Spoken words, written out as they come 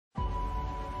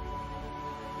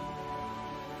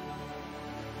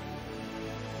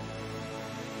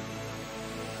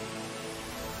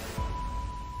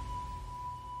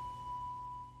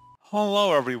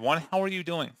Hello everyone, how are you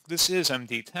doing? This is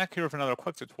MD Tech here with another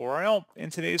quick tutorial. In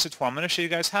today's tutorial, I'm going to show you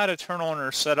guys how to turn on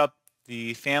or set up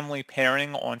the family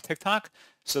pairing on TikTok,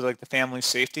 so like the family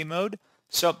safety mode.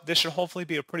 So this should hopefully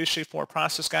be a pretty straightforward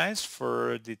process, guys,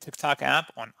 for the TikTok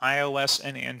app on iOS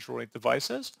and Android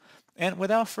devices. And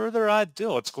without further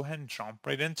ado, let's go ahead and jump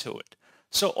right into it.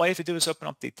 So all you have to do is open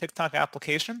up the TikTok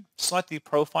application, select the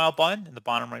profile button in the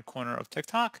bottom right corner of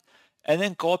TikTok, and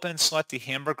then go up and select the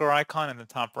hamburger icon in the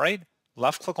top right,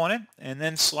 left click on it, and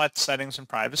then select settings and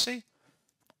privacy.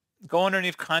 Go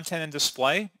underneath content and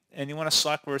display, and you want to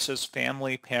select where it says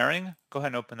family pairing. Go ahead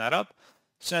and open that up.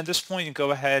 So at this point, you go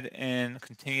ahead and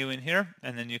continue in here,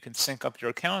 and then you can sync up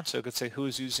your account. So it could say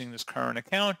who's using this current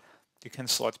account. You can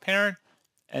select parent,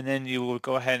 and then you will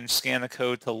go ahead and scan the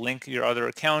code to link your other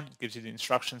account. It gives you the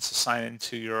instructions to sign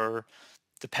into your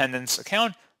dependent's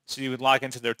account. So you would log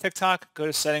into their TikTok, go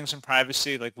to settings and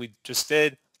privacy like we just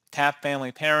did, tap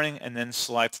family pairing, and then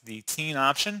select the teen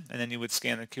option. And then you would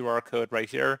scan the QR code right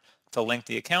here to link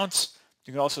the accounts.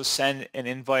 You can also send an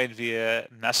invite via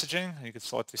messaging. You can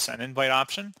select the send invite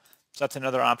option. So that's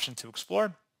another option to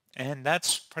explore. And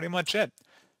that's pretty much it.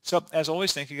 So as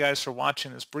always, thank you guys for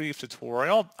watching this brief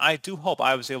tutorial. I do hope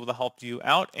I was able to help you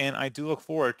out, and I do look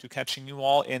forward to catching you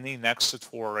all in the next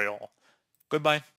tutorial. Goodbye.